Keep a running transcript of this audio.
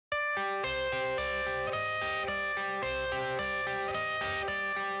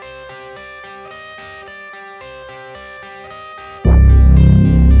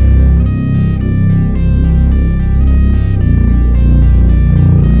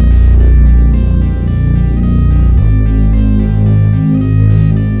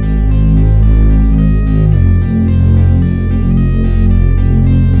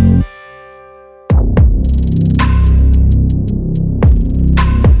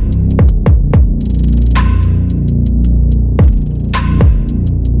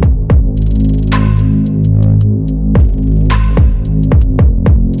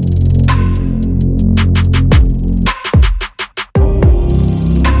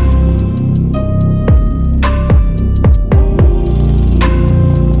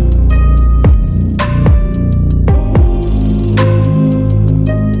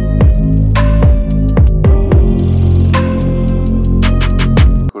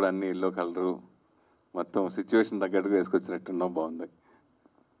అన్ని yellow colour మొత్తం situation తగ్గట్టుగా వేసుకొచ్చినట్టున్నాం. బాగుంది.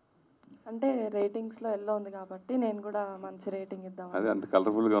 అంటే రేటింగ్స్లో ఎల్లో ఉంది కాబట్టి నేను కూడా మంచి రేటింగ్ ఇద్దాం. అదే అంత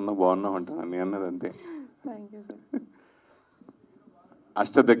కలర్ఫుల్గా ఉన్నా బాగున్నాం అంటున్నాను నేను అన్నది అంతే. Thank you sir.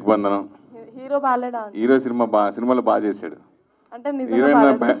 అష్టదిగ్బంధనం hero బాలేడా? Hero సినిమాలో బాగా చేశాడు. అంటే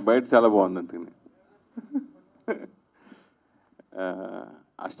హీరోయిన్ బయట చాలా బాగుంది అందుకని.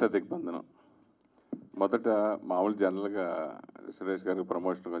 అష్టదిగ్బంధనం మొదట మామూలు జనరల్గా సురేష్ గారికి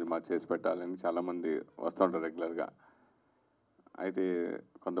ప్రమోషన్ కొంచెం మాకు చేసి పెట్టాలని చాలామంది వస్తుంటారు రెగ్యులర్గా. అయితే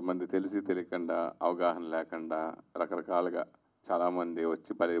కొంతమంది తెలిసి తెలియకుండా అవగాహన లేకుండా రకరకాలుగా చాలామంది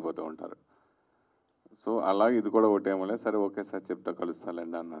వచ్చి బలైపోతూ ఉంటారు. సో అలాగే ఇది కూడా ఒకటేమోలే, సరే ఓకే సార్ చెప్తా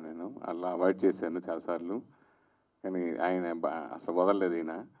కలుస్తానండి అన్నా. నేను అలా అవాయిడ్ చేశాను చాలాసార్లు, కానీ ఆయన అసలు వదలలేదు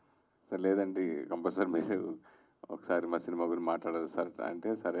ఈయన. సరే లేదండి కంపల్సరీ మీరు ఒకసారి మా సినిమా గురించి మాట్లాడాలి సార్ అంటే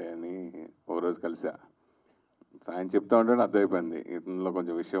సరే అని ఒకరోజు కలిసా. ఆయన చెప్తా ఉంటే అర్థమైపోయింది ఇందులో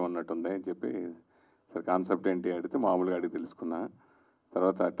కొంచెం విషయం ఉన్నట్టుంది అని చెప్పి సరే కాన్సెప్ట్ ఏంటి అడిగితే మామూలుగా అడిగి తెలుసుకున్నా.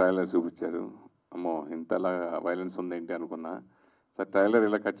 తర్వాత ట్రైలర్ చూపించారు. అమ్మో ఇంతలా వైలెన్స్ ఉంది ఏంటి అనుకున్నా. సార్ ట్రైలర్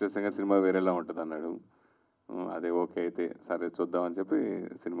ఇలా కట్ చేసాక సినిమా వేరేలా ఉంటుంది అన్నాడు. అదే ఓకే అయితే సరే చూద్దామని చెప్పి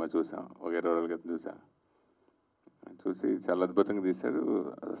సినిమా చూసాం. ఒక 20 రోజుల క్రితం చూసి చాలా అద్భుతంగా తీశాడు.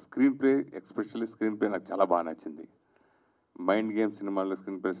 Screen play especially screen play నాకు చాలా బాగా నచ్చింది. మైండ్ గేమ్ సినిమాలు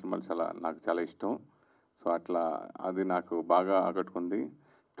స్క్రీన్ ప్లే సినిమాలు నాకు చాలా ఇష్టం. సో అట్లా అది నాకు బాగా ఆకట్టుకుంది.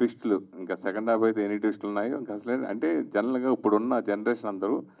 ట్విస్టులు ఇంకా సెకండ్ హాఫ్ అయితే ఎన్ని ట్విస్టులు ఉన్నాయో ఇంకా అసలు అంటే జనరల్గా ఇప్పుడున్న జనరేషన్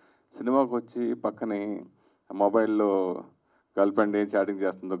అందరూ సినిమాకి వచ్చి పక్కనే మొబైల్లో గర్ల్ ఫ్రెండ్ ఏం చాటింగ్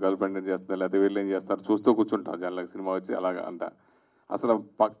చేస్తుందో, గర్ల్ ఫ్రెండ్ ఏం చేస్తుందో, లేకపోతే వీళ్ళు ఏం చేస్తారో చూస్తూ కూర్చుంటాం జనరల్గా సినిమా వచ్చి అలాగా అంట. అసలు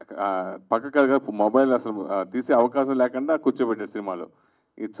పక్కగా మొబైల్ అసలు తీసే అవకాశం లేకుండా కూర్చోబెట్టారు సినిమాలో.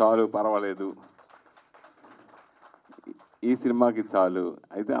 ఇది చాలు పర్వాలేదు, ఈ సినిమాకి చాలు.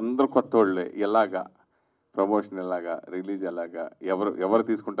 అయితే అందరూ కొత్త వాళ్ళే, ఎలాగా ప్రమోషన్ ఎలాగా, రిలీజ్ ఎలాగా, ఎవరు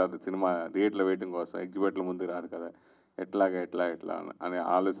తీసుకుంటారు సినిమా థియేటర్లో వెయిటింగ్ కోసం, ఎగ్జిబిట్ల ముందు రారు కదా, ఎట్లా అనే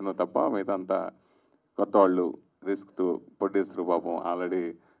ఆలోచన తప్ప మిగతా అంతా కొత్త వాళ్ళు రిస్క్తో పొట్టేస్తారు. పాపం ఆల్రెడీ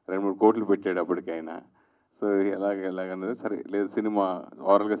 2-3 కోట్లు పెట్టాడు అప్పటికైనా. సో ఎలాగన్నది సరే లేదు, సినిమా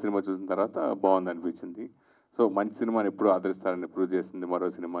ఓవరాల్గా సినిమా చూసిన తర్వాత బాగుంది అనిపించింది. సో మంచి సినిమాని ఎప్పుడు ఆదరిస్తారని ప్రూవ్ చేసింది మరో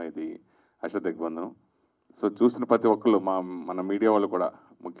సినిమా ఇది అష్టదిగ్బంధనం. సో చూసిన ప్రతి ఒక్కళ్ళు మన మీడియా వాళ్ళు కూడా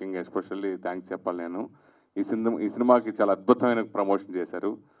ముఖ్యంగా ఎస్పెషల్లీ థ్యాంక్స్ చెప్పాలి నేను. ఈ సినిమాకి చాలా అద్భుతమైన ప్రమోషన్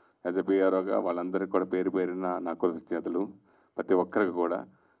చేశారు. యాజ్ ఎ పిఆర్ఓగా వాళ్ళందరికీ కూడా పేరు పేరున నా కృతజ్ఞతలు ప్రతి ఒక్కరికి కూడా.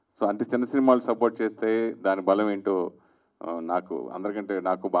 సో అంటే చిన్న సినిమాలు సపోర్ట్ చేస్తే దాని బలం ఏంటో అందరికంటే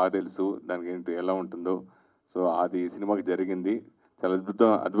నాకు బాగా తెలుసు, దానికి ఏంటో ఎలా ఉంటుందో. సో అది సినిమాకి జరిగింది. చాలా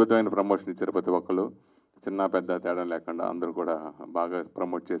అద్భుతమైన ప్రమోషన్ ఇచ్చారు ప్రతి ఒక్కళ్ళు, చిన్న పెద్ద తేడా లేకుండా అందరూ కూడా బాగా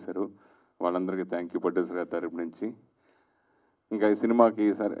ప్రమోట్ చేశారు. వాళ్ళందరికీ థ్యాంక్ యూ ప్రొడ్యూసర్ గారి తరపు నుంచి. ఇంకా ఈ సినిమాకి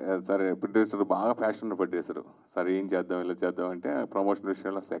సరే ప్రొడ్యూసర్ బాగా ప్యాషన్ ప్రొడ్యూసర్. సరే ఏం చేద్దాం ఇలా చేద్దాం అంటే ప్రమోషన్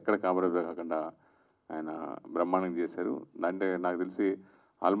విషయంలో అసలు ఎక్కడ కాంప్రమైజ్ కాకుండా ఆయన బ్రహ్మాండంగా చేశారు. అంటే నాకు తెలిసి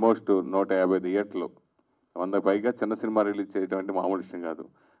ఆల్మోస్ట్ 150 థియేటర్లు 100 పైగా చిన్న సినిమా రిలీజ్ చేయడం అంటే మామూలు విషయం కాదు.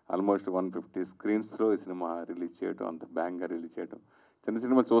 ఆల్మోస్ట్ 150 స్క్రీన్స్లో ఈ సినిమా రిలీజ్ చేయడం, అంత బ్యాంగ్గా రిలీజ్ చేయడం. చిన్న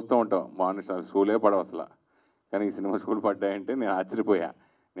సినిమా చూస్తూ ఉంటాం, మామూలు షోలే పడవు అసలు, కానీ ఈ సినిమా షోలు పడ్డాయంటే నేను ఆశ్చర్యపోయా.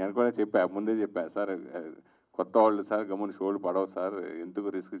 నేను కూడా ముందే చెప్పా సార్ కొత్త వాళ్ళు సార్ గమ్మున షోలు పడవు సార్, ఎందుకు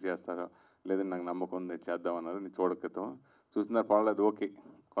రిస్క్ చేస్తారో, లేదని నాకు నమ్మకం ఉంది చేద్దామన్నారు. నేను చూడక్రితం చూస్తున్నారు పర్వాలేదు, ఓకే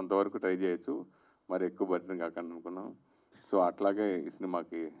కొంతవరకు ట్రై చేయొచ్చు, మరి ఎక్కువ బర్డెన్ కాకుండా అనుకున్నాం. సో అట్లాగే ఈ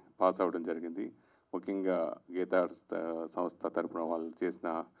సినిమాకి పాస్ అవ్వడం జరిగింది. ముఖ్యంగా గీతా సంస్థ తరపున వాళ్ళు చేసిన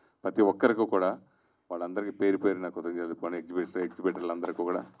ప్రతి ఒక్కరికి కూడా వాళ్ళందరికీ పేరు పేరున కృతజ్ఞతలు. ఎగ్జిబిటర్లు అందరికీ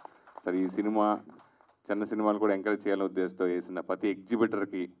కూడా సరే ఈ సినిమా చిన్న సినిమాలు కూడా ఎంకరేజ్ చేయాలనే ఉద్దేశంతో వేసిన ప్రతి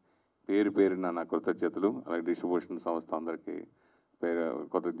ఎగ్జిబిటర్కి పేరు పేరున నా కృతజ్ఞతలు. అలాగే డిస్ట్రిబ్యూషన్ సంస్థ అందరికీ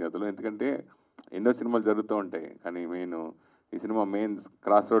కృతజ్ఞతలు. ఎందుకంటే ఎన్నో సినిమాలు జరుగుతూ ఉంటాయి, కానీ ఈ సినిమా మెయిన్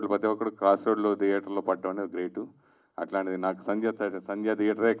క్రాస్ రోడ్లు, ప్రతి ఒక్కరు క్రాస్ రోడ్లో థియేటర్లో పడటం అనేది గ్రేటు. అట్లాంటిది నాకు సంధ్య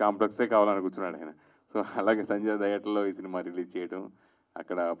థియేటరే కాంప్లెక్సే కావాలని కూర్చున్నాడు ఆయన. సో అలాగే సంధ్య థియేటర్లో ఈ సినిమా రిలీజ్ చేయడం,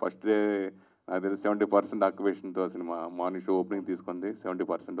 అక్కడ ఫస్ట్ డే నాకు తెలిసి 70% ఆక్యుపేషన్తో సినిమా మార్నింగ్ షో ఓపెనింగ్ తీసుకుంది.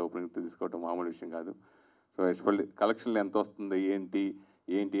 70% ఓపెనింగ్ తీసుకోవడం మామూలు విషయం కాదు. సో ఎస్పెషల్లీ కలెక్షన్లు ఎంత వస్తుంది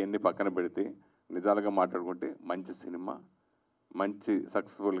ఏంటి అన్నీ పక్కన పెడితే నిజాలుగా మాట్లాడుకుంటే మంచి సినిమా, మంచి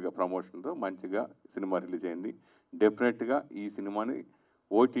సక్సెస్ఫుల్గా ప్రమోషన్తో మంచిగా సినిమా రిలీజ్ అయింది. డెఫినెట్గా ఈ సినిమాని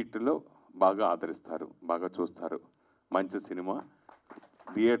ఓటీటీలో బాగా ఆదరిస్తారు, బాగా చూస్తారు. మంచి సినిమా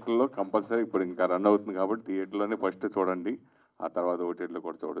థియేటర్లో కంపల్సరీ ఇప్పుడు ఇంకా రన్ అవుతుంది కాబట్టి థియేటర్లోనే ఫస్ట్ చూడండి, ఆ తర్వాత ఓటీటీలో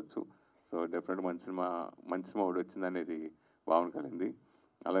కూడా చూడొచ్చు. సో డెఫినెట్గా మంచి సినిమా ఒకటి వచ్చిందనేది భావన కలిగింది.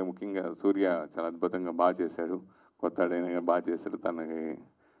 అలాగే ముఖ్యంగా సూర్య చాలా అద్భుతంగా బాగా చేశాడు, కొత్త ఆడైనా బాగా చేశాడు, తనకి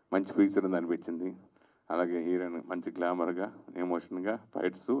మంచి ఫీచర్ ఉంది అనిపించింది. అలాగే హీరోయిన్ మంచి గ్లామర్గా, ఎమోషన్గా,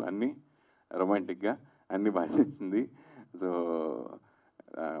 ఫైట్స్ అన్నీ రొమాంటిక్గా అన్నీ బాగా చేసింది. సో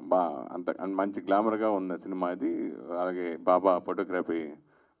బా అంత మంచి గ్లామర్గా ఉన్న సినిమా ఇది. అలాగే బాబా ఫోటోగ్రఫీ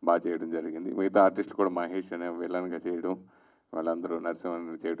బాగా చేయడం జరిగింది. మిగతా ఆర్టిస్ట్ కూడా మహేష్ అనే విలన్గా చేయడం, వాళ్ళందరూ నరసింహన్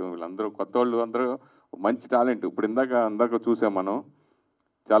చేయడం, వీళ్ళందరూ కొత్త వాళ్ళు అందరూ మంచి టాలెంట్. ఇప్పుడు ఇందాక చూసాం మనం.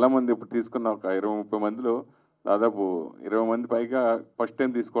 చాలామంది ఇప్పుడు తీసుకున్న ఒక 20-30 మందిలో దాదాపు 20 మంది పైగా ఫస్ట్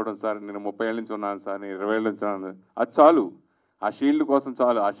టైం తీసుకోవడం. సార్ నేను 30 ఏళ్ళ నుంచి ఉన్నాను సార్, నేను 20 ఏళ్ళ నుంచి ఉన్నాను, అది చాలు. ఆ షీల్డ్ కోసం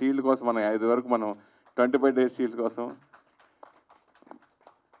చాలు. ఆ షీల్డ్ కోసం మనం 5 వరకు మనం 25 డేస్ షీల్డ్ కోసం,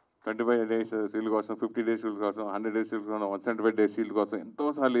 25 డేస్ షీల్డ్ కోసం, 50 డేస్ షీల్డ్ కోసం, 100 డేస్ షీల్డ్ కోసం, 175 డేస్ షీల్డ్ కోసం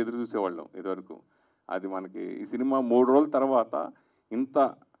ఎంతోసార్లు ఎదురు చూసేవాళ్ళం ఇదివరకు. అది మనకి ఈ సినిమా 3 రోజుల తర్వాత ఇంత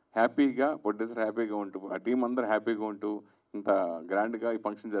హ్యాపీగా, ప్రొడ్యూసర్ హ్యాపీగా ఉంటూ, ఆ టీం అందరూ హ్యాపీగా ఉంటూ ఇంత గ్రాండ్గా ఈ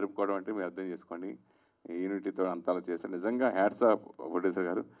ఫంక్షన్ జరుపుకోవడం అంటే మీరు అర్థం చేసుకోండి. యూనిటీతో అంతలా చేశారు. నిజంగా హ్యాట్స్ ఆఫ్ ప్రొడ్యూసర్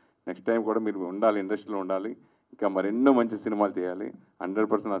గారు. నెక్స్ట్ టైం కూడా మీరు ఉండాలి, ఇండస్ట్రీలో ఉండాలి, ఇంకా మరెన్నో మంచి సినిమాలు చేయాలి.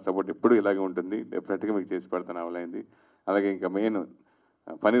 100% నా సపోర్ట్ ఎప్పుడూ ఇలాగే ఉంటుంది. డెఫినెట్గా మీకు చేసి పెడతాను అవలైంది. అలాగే ఇంకా మెయిన్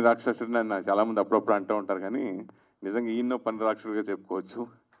పని రాక్షసుడు నన్ను చాలామంది అప్పుడప్పుడు అంటూ ఉంటారు, కానీ నిజంగా ఈయన్నో పని రాక్షసుడిగా చెప్పుకోవచ్చు.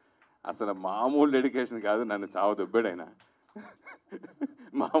 అసలు మామూలు డెడికేషన్ కాదు, నన్ను చావు దొబ్బాడైనా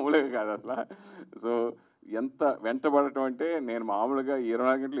మామూలుగా కాదు అసలు. సో ఎంత వెంటబడటం అంటే, నేను మామూలుగా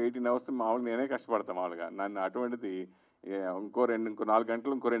 24 గంటలు 18 అవర్స్ మామూలుగా నేనే కష్టపడతాను మామూలుగా. నన్ను అటువంటిది ఇంకో 4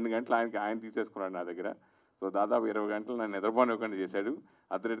 గంటలు, ఇంకో 2 గంటలు ఆయన తీసేసుకున్నాడు నా దగ్గర. సో దాదాపు 20 గంటలు నన్ను నిద్రపోనివ్వకుండా చేశాడు.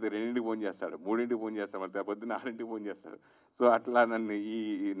 అర్ధరాత్రి 2ంటికి ఫోన్ చేస్తాడు, 3ంటికి ఫోన్ చేస్తాడు, మళ్ళీ పొద్దున్న 6ంటికి ఫోన్ చేస్తాడు. సో అట్లా నన్ను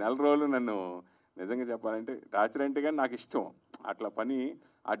ఈ నెల రోజులు నన్ను నిజంగా చెప్పాలంటే టార్చర్ అంటే కానీ నాకు ఇష్టం. అట్లా పని,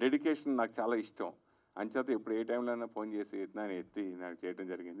 ఆ డెడికేషన్ నాకు చాలా ఇష్టం. అంచేత ఇప్పుడు ఏ టైంలోనైనా ఫోన్ చేసి ఎత్తి నాకు చేయడం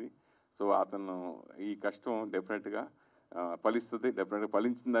జరిగింది. సో అతను ఈ కష్టం డెఫినెట్గా ఫలిస్తుంది. డెఫినెట్గా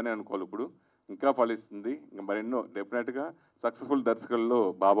ఫలించిందని అనుకోవాలి. ఇప్పుడు ఇంకా ఫలిస్తుంది. ఇంకా మరెన్నో డెఫినెట్గా సక్సెస్ఫుల్ దర్శకుల్లో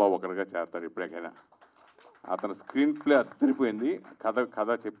బాబా ఒకరిగా చేరతారు ఎప్పటికైనా. అతను స్క్రీన్ ప్లే అద్దరిపోయింది. కథ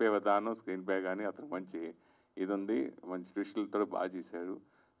చెప్పే విధానం, స్క్రీన్ ప్లే కానీ అతను మంచి ఇది ఉంది. మంచి ట్విస్టులతో బాగా చేశాడు.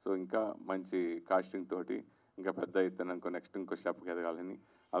 సో ఇంకా మంచి కాస్టింగ్ తోటి ఇంకా పెద్ద ఎత్తున ఇంకో స్టెప్కి ఎదగాలని.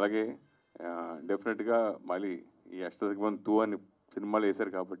 అలాగే డెఫినెట్గా మళ్ళీ ఈ అష్టదిగ్బంధం 2 అని సినిమాలు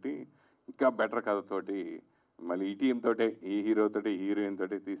వేశారు కాబట్టి ఇంకా బెటర్ కథతోటి మళ్ళీ ఈ టీమ్ తోటే, ఈ హీరోతోటి, ఈ హీరోయిన్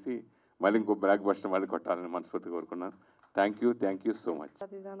తోటి తీసి మళ్ళీ ఇంకో బ్లాక్ బస్టర్ మళ్ళీ కొట్టాలని మనస్ఫూర్తిగా కోరుకున్నాను. Thank you so much.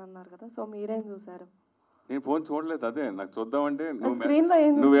 అది అన్నారు కదా, సో మీరేం చూసారు? నేను ఫోన్ చూడలేదు. అదే నాకు చూద్దామంటే స్క్రీన్లో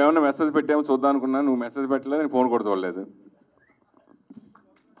నువ్వేమన్నా మెసేజ్ పెట్టామో చూద్దాం అనుకున్నా. నువ్వు మెసేజ్ పెట్టలేదు, నేను ఫోన్ కూడా చూడలేదు.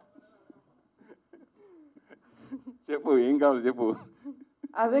 చెప్పు, ఏం కావాలి చెప్పు.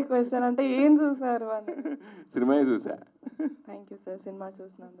 అదే క్వశ్చన్, అంటే ఏం చూసారు అని. సినిమాయే చూసా. థ్యాంక్ యూ సార్ సినిమా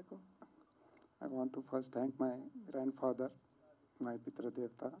చూసినందుకు. I want to first thank my grandfather, my Pitra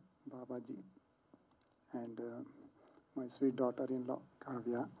Devta, Babaji, and my sweet daughter-in-law,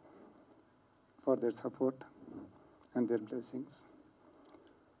 Kavya, for their support and their blessings.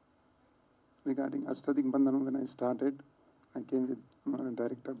 Regarding Ashtadigbandhanam, when I started, I came with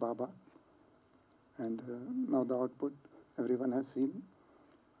director Baba, and now the output everyone has seen.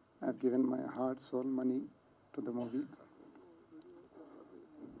 I've given my heart, soul, money to the movie.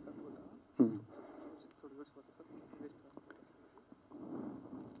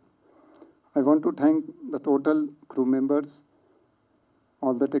 I want to thank the total crew members,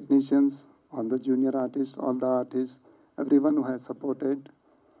 all the technicians, all the junior artists, all the artists, everyone who has supported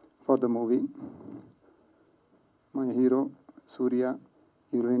for the movie. My hero, Surya,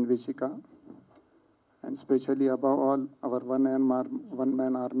 heroine Vishika, and especially above all, our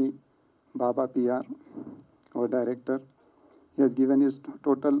one-man army, Baba PR, our director. He has given his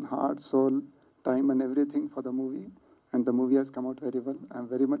total heart, soul, time and everything for the movie, and the movie has come out very well. I'm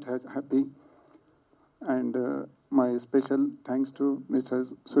very much happy. And my special thanks to Mr.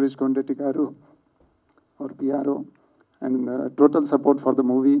 Suresh Kondetikaru, our PRO, and total support for the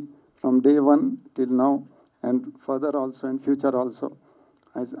movie from day one till now, and further also and future also.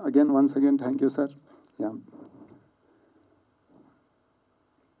 Once again, thank you, sir. Yeah.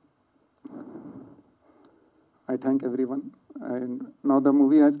 I thank everyone. And now the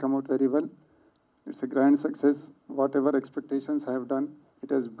movie has come out very well. It's a grand success. Whatever expectations I have done, it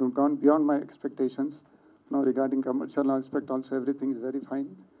has gone beyond my expectations. Now regarding commercial aspect also, everything is very fine.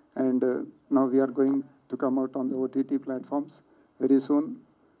 And now we are going to come out on the OTT platforms very soon.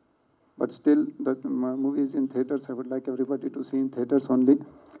 But still, the movie is in theaters. I would like everybody to see in theaters only.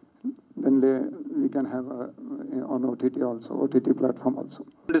 Then we can have on OTT also, OTT platform also.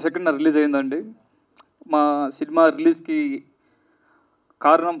 22nd release అయిందండి. మా cinema రిలీజ్కి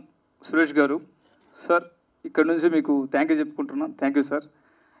కారణం సురేష్ గారు. Sir ఇక్కడ నుంచి మీకు thank you చెప్పుకుంటున్నాను. Thank you sir.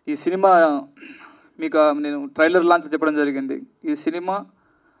 ఈ సినిమా మీకు నేను ట్రైలర్ లాంచ్ చెప్పడం జరిగింది. ఈ సినిమా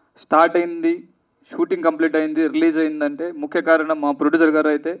స్టార్ట్ అయింది, షూటింగ్ కంప్లీట్ అయింది, రిలీజ్ అయిందంటే ముఖ్య కారణం మా ప్రొడ్యూసర్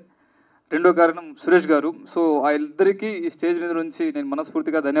గారు అయితే రెండో కారణం సురేష్ గారు. సో ఆ ఇద్దరికి ఈ స్టేజ్ మీద నుంచి నేను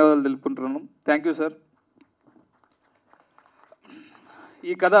మనస్ఫూర్తిగా ధన్యవాదాలు తెలుపుకుంటున్నాను. Thank you sir.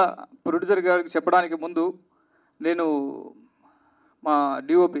 ఈ కథ ప్రొడ్యూసర్ గారికి చెప్పడానికి ముందు నేను మా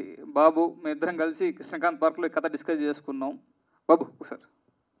డిఓపి బాబు మేమిద్దరం కలిసి కృష్ణకాంత్ పార్క్లో ఈ కథ డిస్కస్ చేసుకున్నాం. బాబు సార్,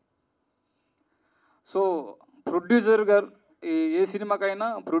 సో ప్రొడ్యూసర్ గారు ఏ సినిమాకైనా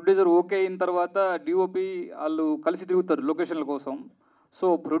ప్రొడ్యూసర్ ఓకే అయిన తర్వాత డిఓపి వాళ్ళు కలిసి తిరుగుతారు లొకేషన్ల కోసం. సో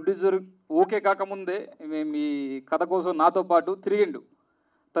ప్రొడ్యూసర్ ఓకే కాకముందే మేము ఈ కథ కోసం నాతో పాటు తిరిగిండు.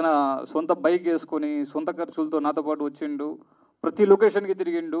 తన సొంత బైక్ వేసుకొని సొంత ఖర్చులతో నాతో పాటు వచ్చిండు. ప్రతి లొకేషన్కి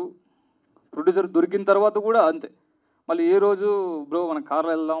తిరిగిండు. ప్రొడ్యూసర్ దొరికిన తర్వాత కూడా అంతే. మళ్ళీ ఏ రోజు బ్రో మనం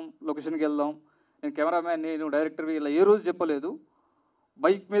కార్లో వెళ్దాం, లొకేషన్కి వెళ్దాం, నేను కెమెరామ్యాన్, నేను డైరెక్టర్, ఇలా ఏ రోజు చెప్పలేదు.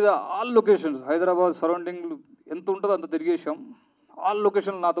 బైక్ మీద ఆల్ లొకేషన్స్ హైదరాబాద్ సరౌండింగ్ ఎంత ఉంటుందో అంత తిరిగేసాం. ఆల్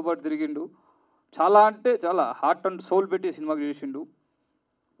లొకేషన్లు నాతో పాటు తిరిగిండు. చాలా అంటే చాలా హార్ట్ అండ్ సోల్ పెట్టి సినిమాకి చేసిండు.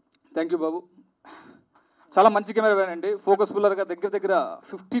 థ్యాంక్ యూ బాబు. చాలా మంచి కెమెరామ్యాన్ అండి. ఫోకస్ పుల్లర్గా దగ్గర దగ్గర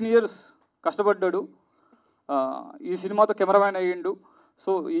 15 years కష్టపడ్డాడు. ఈ సినిమాతో కెమెరామ్యాన్ అయ్యిండు.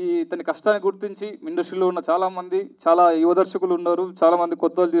 సో ఇతని కష్టాన్ని గుర్తించి ఇండస్ట్రీలో ఉన్న చాలామంది, చాలా యువ దర్శకులు ఉన్నారు, చాలామంది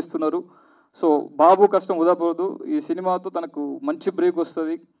కొత్త వాళ్ళు తీస్తున్నారు. సో బాబు కష్టం వృధాపోదు. ఈ సినిమాతో తనకు మంచి బ్రేక్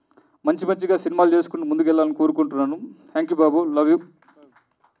వస్తుంది. మంచిగా సినిమాలు చేసుకుంటూ ముందుకెళ్ళాలని కోరుకుంటున్నాను. Thank you Babu, love you.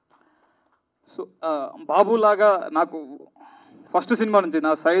 So బాబు లాగా నాకు ఫస్ట్ సినిమా నుంచి,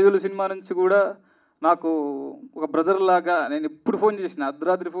 నా సైదుల సినిమా నుంచి కూడా నాకు ఒక బ్రదర్ లాగా నేను ఎప్పుడు ఫోన్ చేసినా,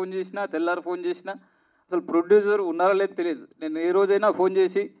 అర్ధరాత్రి ఫోన్ చేసినా, తెల్లారి ఫోన్ చేసినా, అసలు ప్రొడ్యూసర్ ఉన్నారా లేదు తెలియదు. నేను ఏ రోజైనా ఫోన్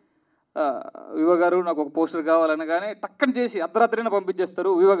చేసి వివ గారు నాకు ఒక పోస్టర్ కావాలనగానే టక్కన చేసి అర్ధరాత్రైనా పంపించేస్తారు.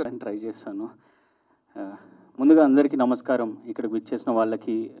 వివ గారు ట్రై చేస్తాను. ముందుగా అందరికీ నమస్కారం. ఇక్కడికి విచ్చేసిన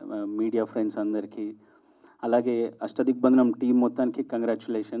వాళ్ళకి, మీడియా ఫ్రెండ్స్ అందరికీ, అలాగే అష్టదిగ్బంధనం టీం మొత్తానికి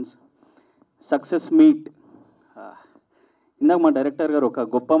కంగ్రాచులేషన్స్. Success meet. ఇందాక మా డైరెక్టర్ గారు ఒక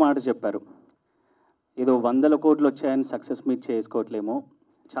గొప్ప మాట చెప్పారు. ఏదో 100 కోట్లు వచ్చాయని సక్సెస్ మీట్ చేసుకోవట్లేమో,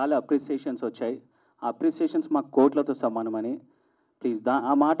 చాలా అప్రిసియేషన్స్ వచ్చాయి. ఆ అప్రిసియేషన్స్ మాకు కోట్లతో సమానమని. ప్లీజ్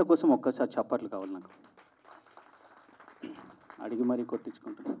ఆ మాట కోసం ఒక్కసారి చప్పట్లు కావాలి నాకు. అడిగి మరీ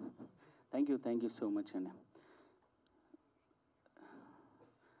కొట్టించుకుంటాను. థ్యాంక్ యూ సో మచ్ అండి.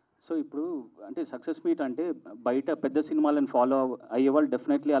 సో ఇప్పుడు అంటే సక్సెస్ మీట్ అంటే బయట పెద్ద సినిమాలను ఫాలో అయ్యేవాళ్ళు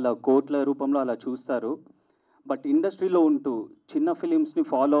డెఫినెట్లీ అలా కోట్ల రూపంలో అలా చూస్తారు. బట్ ఇండస్ట్రీలో ఉంటూ చిన్న ఫిలిమ్స్ని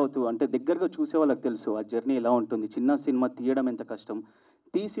ఫాలో అవుతూ అంటే దగ్గరగా చూసే వాళ్ళకి తెలుసు ఆ జర్నీ ఎలా ఉంటుంది. చిన్న సినిమా తీయడం ఎంత కష్టం,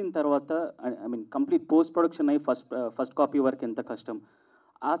 తీసిన తర్వాత I mean complete post production అయ్యి ఫస్ట్ కాపీ వరకు ఎంత కష్టం,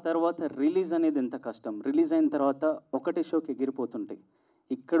 ఆ తర్వాత రిలీజ్ అనేది ఎంత కష్టం, రిలీజ్ అయిన తర్వాత ఒకటే షోకి ఎగిరిపోతుంటాయి.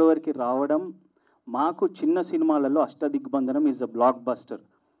 ఇక్కడి వరకు రావడం మాకు చిన్న సినిమాలలో అష్టదిగ్బంధనం is a block buster.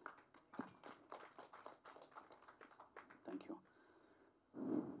 Thank you.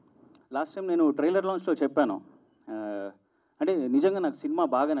 Last time నేను ట్రైలర్ లాంచ్లో చెప్పాను, అంటే నిజంగా నాకు సినిమా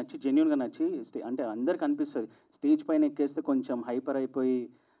బాగా నచ్చి, జెన్యున్గా నచ్చి, అంటే అందరికి అనిపిస్తుంది స్టేజ్ పైన ఎక్కేస్తే కొంచెం హైపర్ అయిపోయి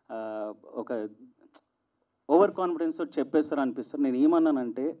ఒక ఓవర్ కాన్ఫిడెన్స్తో చెప్పేస్తారు అనిపిస్తారు. నేను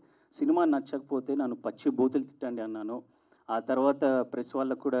ఏమన్నానంటే సినిమా నచ్చకపోతే నన్ను పచ్చి బూతులు తిట్టండి అన్నాను. ఆ తర్వాత ప్రెస్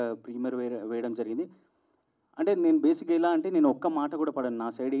వాళ్ళకు కూడా ప్రీమియర్ వేయడం జరిగింది. అంటే నేను బేసిక్గా ఎలా అంటే నేను ఒక్క మాట కూడా పడను, నా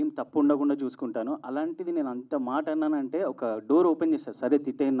సైడ్ ఏం తప్పు ఉండకుండా చూసుకుంటాను. అలాంటిది నేను అంత మాట అన్నానంటే ఒక డోర్ ఓపెన్ చేశాను, సరే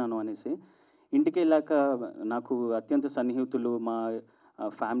తిట్టేన్నాను అనేసి. ఇంటికి వెళ్ళాక నాకు అత్యంత సన్నిహితులు, మా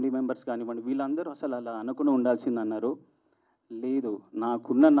ఫ్యామిలీ మెంబర్స్ కానివ్వండి, వీళ్ళందరూ అసలు అలా అనకుండా ఉండాల్సింది అన్నారు. లేదు,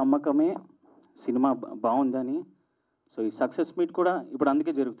 నాకున్న నమ్మకమే సినిమా బాగుందని. సో ఈ సక్సెస్ మీట్ కూడా ఇప్పుడు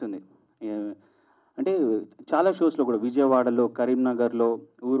అందుకే జరుగుతుంది. అంటే చాలా షోస్లో కూడా విజయవాడలో, కరీంనగర్లో,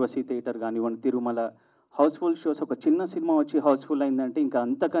 ఊర్వశి థియేటర్ కానివ్వండి, తిరుమల హౌస్ఫుల్ షోస్. ఒక చిన్న సినిమా వచ్చి హౌస్ఫుల్ అయిందంటే ఇంకా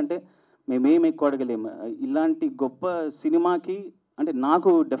అంతకంటే మేమేం ఎక్కువ అడగలేము. ఇలాంటి గొప్ప సినిమాకి అంటే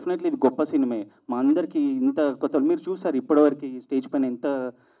నాకు డెఫినెట్లీ ఇది గొప్ప సినిమే. మా అందరికీ ఇంత కొత్త, మీరు చూసారు ఇప్పటివరకు ఈ స్టేజ్ పైన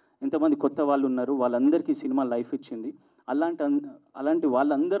ఎంతమంది కొత్త వాళ్ళు ఉన్నారు, వాళ్ళందరికీ సినిమా లైఫ్ ఇచ్చింది. అలాంటి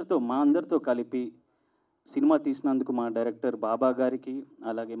వాళ్ళందరితో, మా అందరితో కలిపి సినిమా తీసినందుకు మా డైరెక్టర్ బాబా గారికి,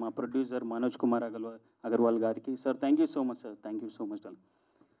 అలాగే మా ప్రొడ్యూసర్ మనోజ్ కుమార్ అగర్వాల్ గారికి, sir thank you so much sir, thank you so much.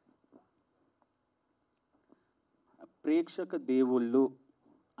 ప్రేక్షక దేవుళ్ళు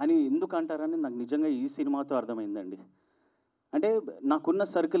అని ఎందుకు అంటారని నాకు నిజంగా ఈ సినిమాతో అర్థమైందండి. అంటే నాకున్న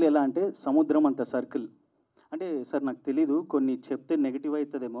సర్కిల్ ఎలా అంటే సముద్రం అంత సర్కిల్. అంటే సార్ నాకు తెలీదు, కొన్ని చెప్తే నెగిటివ్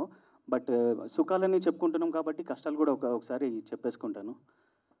అవుతుందేమో, బట్ సుఖాలని చెప్పుకుంటున్నాం కాబట్టి కష్టాలు కూడా ఒకసారి చెప్పేసుకుంటాను.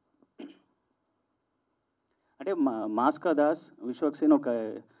 అంటే మాస్కా దాస్, విశ్వక్సేన్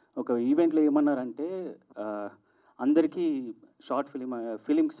ఒక ఈవెంట్లో ఏమన్నారంటే అందరికీ షార్ట్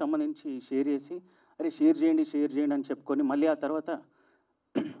ఫిలింకి సంబంధించి షేర్ చేసి, అరే షేర్ చేయండి అని చెప్పుకొని మళ్ళీ ఆ తర్వాత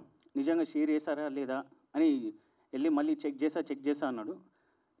నిజంగా షేర్ చేశారా లేదా అని వెళ్ళి మళ్ళీ చెక్ చేసా అన్నాడు.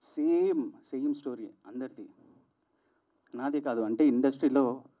 సేమ్ స్టోరీ అందరిది, నాదే కాదు. అంటే ఇండస్ట్రీలో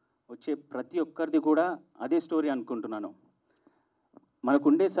వచ్చే ప్రతి ఒక్కరిది కూడా అదే స్టోరీ అనుకుంటున్నాను.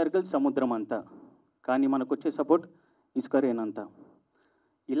 మనకుండే సర్కిల్ సముద్రం అంతా, కానీ మనకు వచ్చే సపోర్ట్ ఇసుకరేనంత.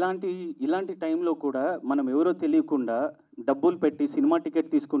 ఇలాంటి టైంలో కూడా మనం ఎవరో తెలియకుండా డబ్బులు పెట్టి సినిమా టికెట్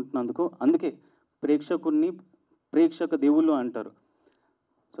తీసుకుంటున్నందుకు, అందుకే ప్రేక్షక దేవుళ్ళు అంటారు.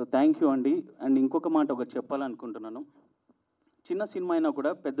 సో థ్యాంక్ యూ అండి. అండ్ ఇంకొక మాట ఒకటి చెప్పాలనుకుంటున్నాను. చిన్న సినిమా అయినా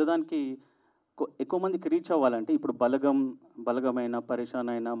కూడా పెద్దదానికి ఎక్కువ మందికి రీచ్ అవ్వాలంటే, ఇప్పుడు బలగమైనా, పరేషాన్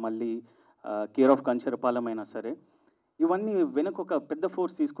అయినా, మళ్ళీ కేర్ ఆఫ్ కంచరపాలెం అయినా సరే, ఇవన్నీ వెనక ఒక పెద్ద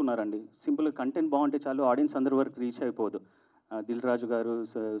ఫోర్స్ తీసుకున్నారండి. సింపుల్గా కంటెంట్ బాగుంటే చాలు, ఆడియన్స్ అందరి వరకు రీచ్ అయిపోదు. దిల్ రాజు గారు,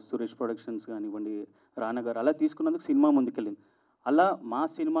 సురేష్ ప్రొడక్షన్స్ కానివ్వండి, రానా గారు అలా తీసుకున్నందుకు సినిమా ముందుకెళ్ళింది. అలా మా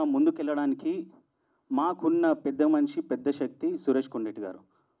సినిమా ముందుకెళ్ళడానికి మాకున్న పెద్ద మనిషి, పెద్ద శక్తి సురేష్ కొండెట్టి గారు.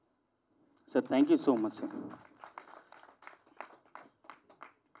 Sir thank you so much sir.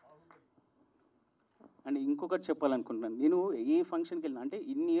 And ఇంకొకటి చెప్పాలనుకుంటున్నాను. నేను ఏ ఫంక్షన్కి వెళ్ళినా, అంటే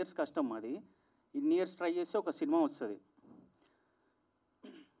ఇన్ని ఇయర్స్ కష్టం మాది, ఇన్ని ఇయర్స్ ట్రై చేస్తే ఒక సినిమా వస్తుంది.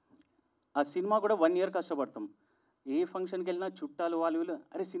 ఆ సినిమా కూడా 1 year కష్టపడతాం. ఏ ఫంక్షన్కి వెళ్ళినా చుట్టాలు వాళ్ళు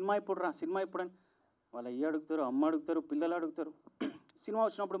అరే సినిమా ఎప్పుడు రా, సినిమా ఎప్పుడు అని వాళ్ళు అయ్యి అడుగుతారు, అమ్మ అడుగుతారు, పిల్లలు అడుగుతారు. సినిమా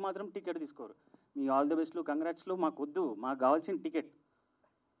వచ్చినప్పుడు మాత్రం టికెట్ తీసుకోరు. మీ ఆల్ ది బెస్ట్లు, కంగ్రాట్స్లు, మాకు వద్దు, మాకు కావాల్సిన టికెట్,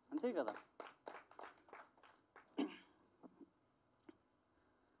 అంతే కదా.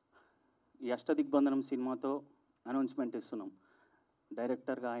 ఈ అష్టదిగ్బంధనం సినిమాతో అనౌన్స్మెంట్ ఇస్తున్నాం.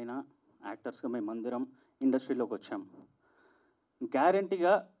 డైరెక్టర్గా ఆయన, యాక్టర్స్గా మేమందరం ఇండస్ట్రీలోకి వచ్చాం.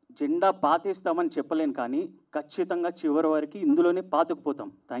 గ్యారంటీగా జెండా పాతేస్తామని చెప్పలేను, కానీ ఖచ్చితంగా చివరి వరకు ఇందులోనే పాతుకుపోతాం.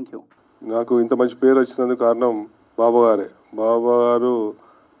 Thank you. నాకు ఇంత మంచి పేరు వచ్చినందుకు కారణం బాబా గారే. బాబా గారు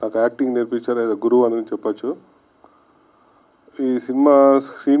నాకు యాక్టింగ్ నేర్పించారు, ఏదో గురువు అని చెప్పచ్చు. ఈ సినిమా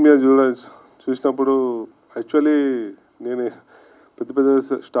స్క్రీన్ మీద చూసినప్పుడు యాక్చువల్లీ నేను పెద్ద పెద్ద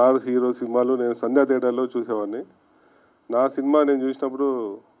స్టార్ హీరో సినిమాలు నేను సంధ్యా థియేటర్లో చూసేవాడిని. నా సినిమా నేను చూసినప్పుడు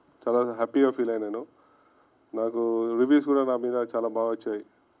చాలా హ్యాపీగా ఫీల్ అయినాను. నాకు రివ్యూస్ కూడా నా మీద చాలా బాగా వచ్చాయి,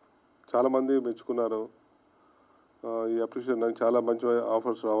 చాలామంది మెచ్చుకున్నారు. ఈ అప్రిషియేట్ నాకు చాలా మంచి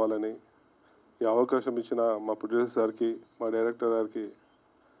ఆఫర్స్ రావాలని ఈ అవకాశం ఇచ్చిన మా ప్రొడ్యూసర్ గారికి, మా డైరెక్టర్ గారికి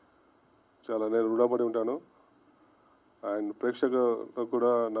చాలా నేను రుణపడి ఉంటాను. అండ్ ప్రేక్షకులకు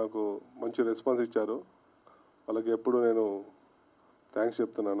కూడా నాకు మంచి రెస్పాన్స్ ఇచ్చారు, వాళ్ళకి ఎప్పుడు నేను థ్యాంక్స్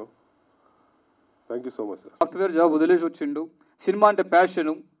చెప్తున్నాను. Thank you so much sir. Software job వదిలేసి వచ్చిండు, సినిమా అంటే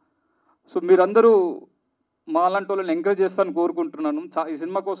ప్యాషను. సో మీరందరూ మా అలాంటి వాళ్ళని ఎంకరేజ్ చేస్తానని కోరుకుంటున్నాను. ఈ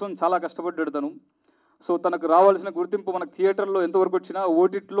సినిమా కోసం చాలా కష్టపడ్డాడు తను. సో తనకు రావాల్సిన గుర్తింపు మనకు థియేటర్లో ఎంతవరకు వచ్చినా,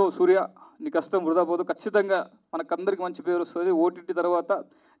 ఓటీటీలో సూర్య నీ కష్టం వృధా పోదు, ఖచ్చితంగా మనకందరికి మంచి పేరు వస్తుంది. ఓటీటీ తర్వాత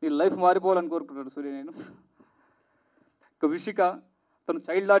నీ లైఫ్ మారిపోవాలని కోరుకుంటున్నాడు సూర్య. నేను ఇక విషిక, తను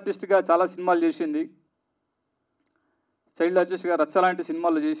చైల్డ్ ఆర్టిస్ట్గా చాలా సినిమాలు చేసింది. చైల్డ్ ఆర్టిస్ట్గా రచ్చ లాంటి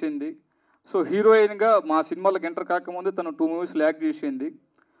సినిమాలు చేసింది. సో హీరోయిన్గా మా సినిమాలకు ఎంటర్ కాకముందే తను 2 moviesలో యాక్ట్ చేసింది.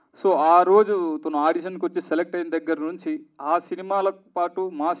 సో ఆ రోజు తను ఆడిషన్కి వచ్చి సెలెక్ట్ అయిన దగ్గర నుంచి ఆ సినిమాలకు పాటు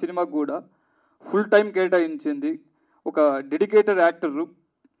మా సినిమాకు కూడా ఫుల్ టైం కేటాయించింది. ఒక డెడికేటెడ్ యాక్టరు.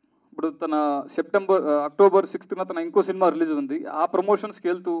 ఇప్పుడు తన అక్టోబర్ 6th తన ఇంకో సినిమా రిలీజ్ ఉంది. ఆ ప్రమోషన్స్కి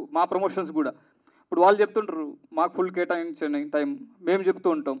వెళ్తూ మా ప్రమోషన్స్ కూడా ఇప్పుడు వాళ్ళు చెప్తుంటారు మాకు ఫుల్ కేటాయించండి టైం, మేము చెప్తూ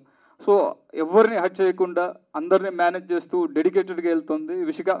ఉంటాం. సో ఎవరిని హట్ చేయకుండా అందరినీ మేనేజ్ చేస్తూ డెడికేటెడ్గా వెళ్తుంది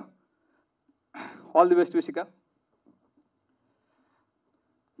Vishika. All the best Vishika.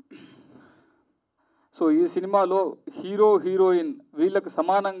 So ఈ సినిమాలో హీరో హీరోయిన్ వీళ్ళకి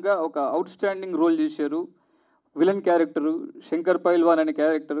సమానంగా ఒక అవుట్ స్టాండింగ్ రోల్ చేశారు. విలన్ క్యారెక్టరు శంకర్ పైల్వాన్ అనే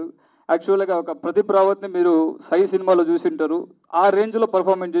క్యారెక్టరు. యాక్చువల్గా ఒక ప్రదీప్ రావత్ని మీరు సై సినిమాలో చూసింటారు, ఆ రేంజ్లో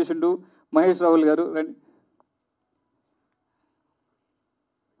పర్ఫార్మెన్స్ చేసిండు మహేష్ రావుల్ గారు. రండి.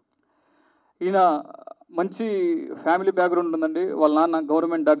 ఈయన మంచి ఫ్యామిలీ బ్యాక్గ్రౌండ్ ఉందండి. వాళ్ళ నాన్న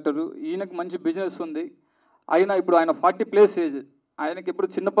గవర్నమెంట్ డాక్టరు, ఈయనకు మంచి బిజినెస్ ఉంది. ఇప్పుడు ఆయన 40+ ఏజ్. ఆయనకి ఇప్పుడు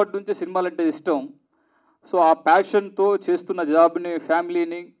చిన్నప్పటి నుంచే సినిమాలంటే ఇష్టం. సో ఆ ప్యాషన్తో చేస్తున్న జాబ్ని,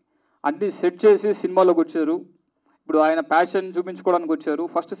 ఫ్యామిలీని అన్నీ సెట్ చేసి సినిమాలోకి వచ్చారు. ఇప్పుడు ఆయన ప్యాషన్ చూపించుకోవడానికి వచ్చారు.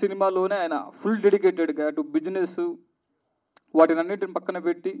 ఫస్ట్ సినిమాలోనే ఆయన ఫుల్ డెడికేటెడ్గా అటు బిజినెస్ వాటిని అన్నింటిని పక్కన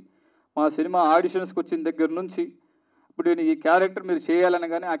పెట్టి మా సినిమా ఆడిషన్స్కి వచ్చిన దగ్గర నుంచి ఇప్పుడు నేను ఈ క్యారెక్టర్ మీరు చేయాలని,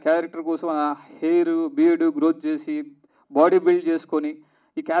 కానీ ఆ క్యారెక్టర్ కోసం ఆ హెయిర్ బియర్డ్ గ్రోత్ చేసి బాడీ బిల్డ్ చేసుకొని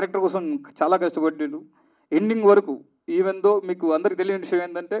ఈ క్యారెక్టర్ కోసం చాలా కష్టపడ్డాడు ఎండింగ్ వరకు. ఈవెన్ దో మీకు అందరికి తెలియని విషయం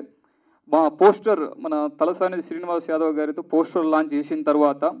ఏంటంటే, మా పోస్టర్ మన తలసాని శ్రీనివాస్ యాదవ్ గారితో పోస్టర్ లాంచ్ చేసిన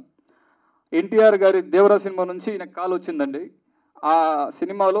తర్వాత ఎన్టీఆర్ గారి దేవరా సినిమా నుంచి ఈయనకు కాల్ వచ్చిందండి. ఆ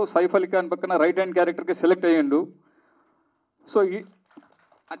సినిమాలో సైఫ్ అలీ ఖాన్ పక్కన రైట్ హ్యాండ్ క్యారెక్టర్కి సెలెక్ట్ అయ్యిండు. సో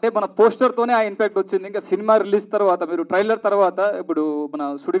అంటే మన పోస్టర్తోనే ఆ ఇంపాక్ట్ వచ్చింది. ఇంకా సినిమా రిలీజ్ తర్వాత మీరు ట్రైలర్ తర్వాత ఇప్పుడు మన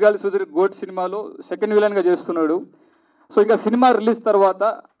సుడిగాలి సుధీర్ గోడ్ సినిమాలో సెకండ్ విలన్గా చేస్తున్నాడు. సో ఇంకా సినిమా రిలీజ్ తర్వాత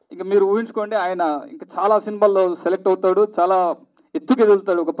ఇంకా మీరు ఊహించుకోండి, ఆయన ఇంకా చాలా సినిమాల్లో సెలెక్ట్ అవుతాడు, చాలా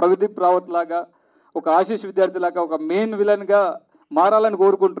ఎత్తుకెదులుతాడు. ఒక ప్రదీప్ రావత్ లాగా, ఒక ఆశీష్ విద్యార్థి లాగా, ఒక మెయిన్ విలన్గా మారాలని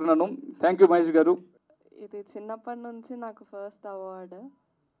కోరుకుంటున్నాను. థ్యాంక్ యూ మహేష్ గారు. ఇది చిన్నప్పటి నుంచి నాకు ఫస్ట్ అవార్డు.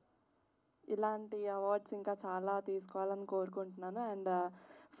 ఇలాంటి అవార్డ్స్ ఇంకా చాలా తీసుకోవాలని కోరుకుంటున్నాను. అండ్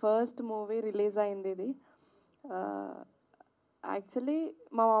ఫస్ట్ మూవీ రిలీజ్ అయింది ఇది. యాక్చువల్లీ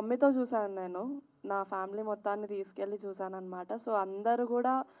మా మమ్మీతో చూశాను నేను. నా ఫ్యామిలీ మొత్తాన్ని తీసుకెళ్ళి చూశాను అనమాట. సో అందరూ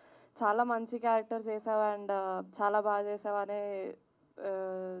కూడా చాలా మంచి క్యారెక్టర్ చేసావు అండ్ చాలా బాగా చేసావనే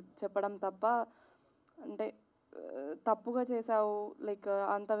చెప్పడం తప్ప, అంటే తప్పుగా చేసావు, లైక్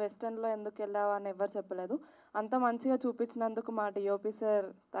అంత వెస్టర్న్లో ఎందుకు వెళ్ళావు అని ఎవరు చెప్పలేదు. అంత మంచిగా చూపించినందుకు మా DOP sir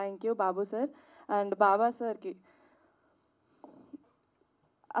thank you, Babu sir and బాబా సార్కి.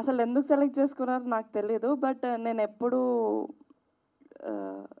 అసలు ఎందుకు సెలెక్ట్ చేసుకున్నారో నాకు తెలీదు. బట్ నేను ఎప్పుడూ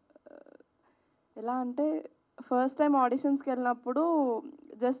ఎలా అంటే ఫస్ట్ టైం ఆడిషన్స్కి వెళ్ళినప్పుడు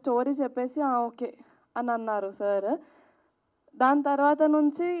జస్ట్ స్టోరీ చెప్పేసి ఓకే అని అన్నారు సార్. దాని తర్వాత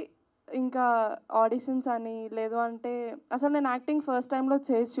నుంచి ఇంకా ఆడిషన్స్ అని లేదు అంటే అసలు నేను యాక్టింగ్ ఫస్ట్ టైంలో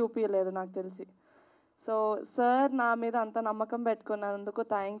చేసి చూపించలేదు నాకు తెలిసి. సో సార్ నా మీద అంత నమ్మకం పెట్టుకున్నందుకు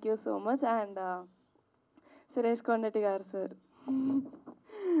thank you so much. And Suresh Kondati గారు సార్,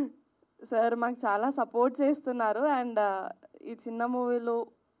 సార్ మాకు చాలా సపోర్ట్ చేస్తున్నారు. అండ్ ఈ చిన్న మూవీలు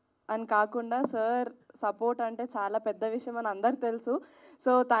అని కాకుండా సార్ సపోర్ట్ అంటే చాలా పెద్ద విషయం అని అందరికి తెలుసు.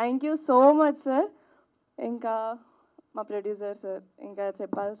 So thank you so much sir. ఇంకా మా ప్రొడ్యూసర్ సార్ ఇంకా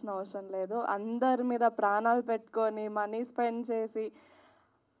చెప్పాల్సిన అవసరం లేదు. అందరి మీద ప్రాణాలు పెట్టుకొని మనీ స్పెండ్ చేసి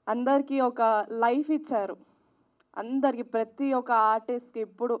అందరికీ ఒక లైఫ్ ఇచ్చారు. అందరికీ ప్రతి ఒక్క ఆర్టిస్ట్కి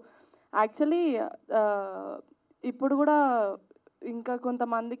ఇప్పుడు యాక్చువల్లీ ఇప్పుడు కూడా ఇంకా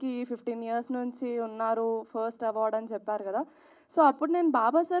కొంతమందికి 15 years నుంచి ఉన్నారు ఫస్ట్ అవార్డ్ అని చెప్పారు కదా. సో అప్పుడు నేను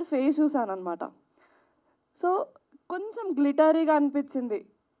బాబా సార్ ఫేస్ చూసాను అనమాట. సో కొంచెం గ్లిటరీగా అనిపించింది.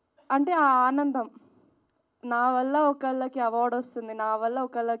 అంటే ఆ ఆనందం, నా వల్ల ఒకళ్ళకి అవార్డు వస్తుంది, నా వల్ల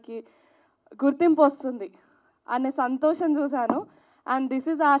ఒకళ్ళకి గుర్తింపు వస్తుంది అనే సంతోషం చూశాను. And this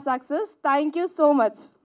is our success. Thank you so much.